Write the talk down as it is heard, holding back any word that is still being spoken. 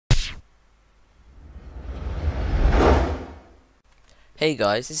Hey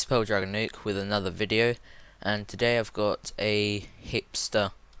guys, this is Nuke with another video, and today I've got a Hipster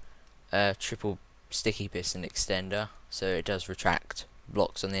triple sticky piston extender, so it does retract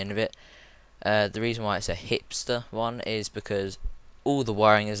blocks on the end of it. The reason why it's a Hipster one is because all the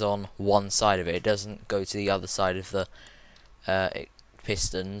wiring is on one side of it. It doesn't go to the other side of the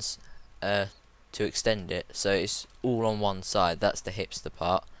pistons to extend it, so it's all on one side. That's the Hipster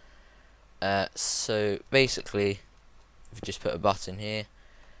part. So basically, if you just put a button here,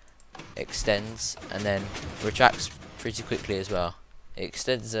 extends and then retracts pretty quickly as well. It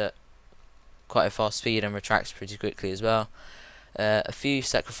extends at quite a fast speed and retracts pretty quickly as well. A few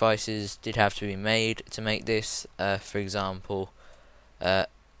sacrifices did have to be made to make this. For example,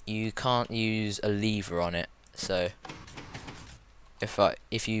 you can't use a lever on it, so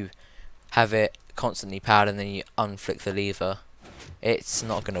if you have it constantly powered and then you unflick the lever, it's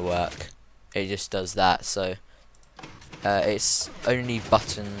not going to work. It just does that. So it's only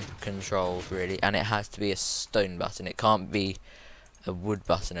button controlled really, and it has to be a stone button. It can't be a wood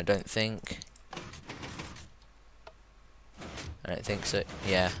button, I don't think. So.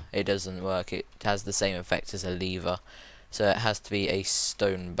 Yeah, it doesn't work. It has the same effect as a lever, so it has to be a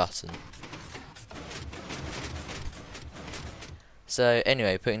stone button. So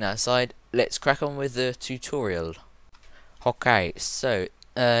anyway, putting that aside, let's crack on with the tutorial. Okay, so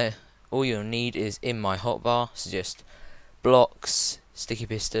all you'll need is in my hotbar, so just blocks, sticky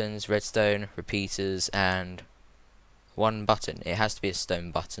pistons, redstone, repeaters, and one button. It has to be a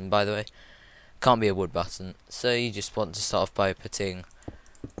stone button, by the way. Can't be a wood button. So you just want to start off by putting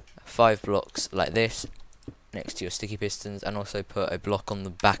 5 blocks like this next to your sticky pistons, and also put a block on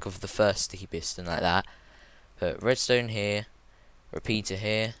the back of the first sticky piston like that. Put redstone here, repeater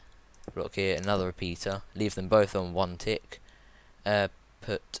here, block here, another repeater. Leave them both on 1 tick.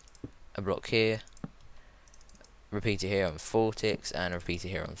 Put a block here, repeater here on 4 ticks, and a repeater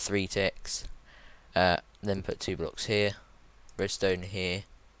here on 3 ticks. Then put 2 blocks here, redstone here,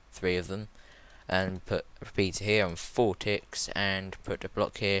 3 of them, and put a repeater here on 4 ticks, and put a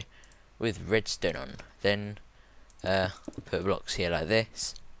block here with redstone on. Then put blocks here like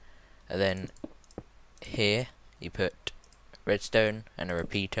this, and then here you put redstone and a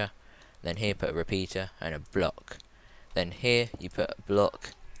repeater. Then here put a repeater and a block. Then here you put a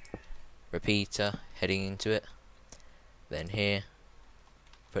block, repeater heading into it. Then here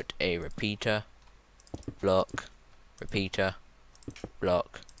put a repeater, block, repeater,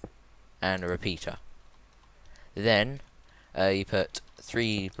 block, and a repeater. Then you put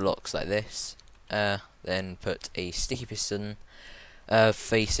 3 blocks like this. Then put a sticky piston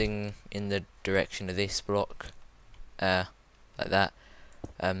facing in the direction of this block, like that.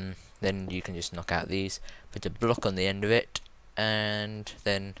 Then you can just knock out these. Put a block on the end of it, and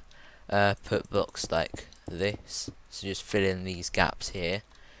then put blocks like this. So just fill in these gaps here.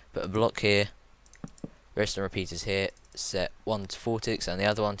 Put a block here, redstone repeaters here, set 1 to 4 ticks and the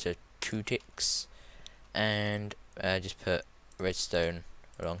other one to 2 ticks, and just put redstone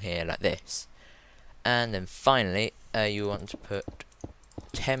along here like this. And then finally you want to put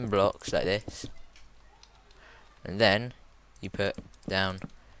 10 blocks like this, and then you put down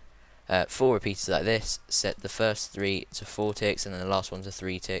 4 repeaters like this, set the first 3 to 4 ticks and then the last one to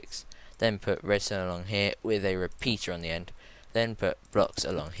 3 ticks. Then put redstone along here with a repeater on the end. Then put blocks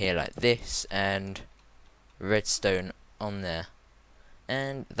along here like this and redstone on there.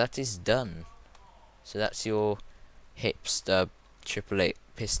 And that is done. So that's your Hipster triple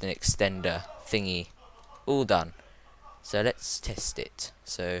piston extender thingy all done. So let's test it.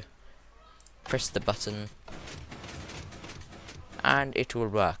 So press the button and it will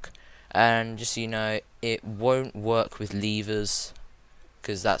work. And just so you know, it won't work with levers,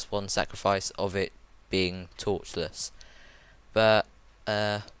 because that's one sacrifice of it being torchless. But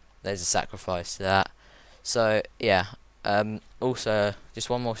there's a sacrifice to that. So yeah. Also, just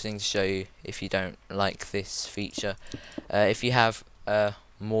one more thing to show you if you don't like this feature. If you have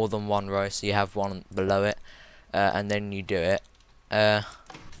more than 1 row, so you have one below it, and then you do it,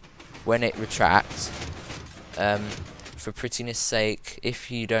 when it retracts, for prettiness sake,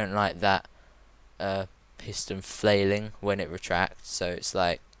 if you don't like that piston flailing when it retracts, so it's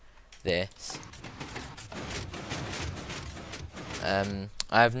like this. I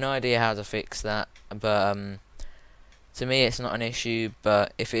have no idea how to fix that, but to me it's not an issue,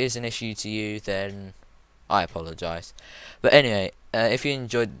 but if it is an issue to you, then I apologise. But anyway, if you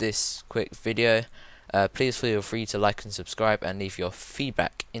enjoyed this quick video, please feel free to like and subscribe and leave your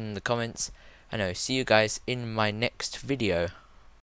feedback in the comments, and I'll see you guys in my next video.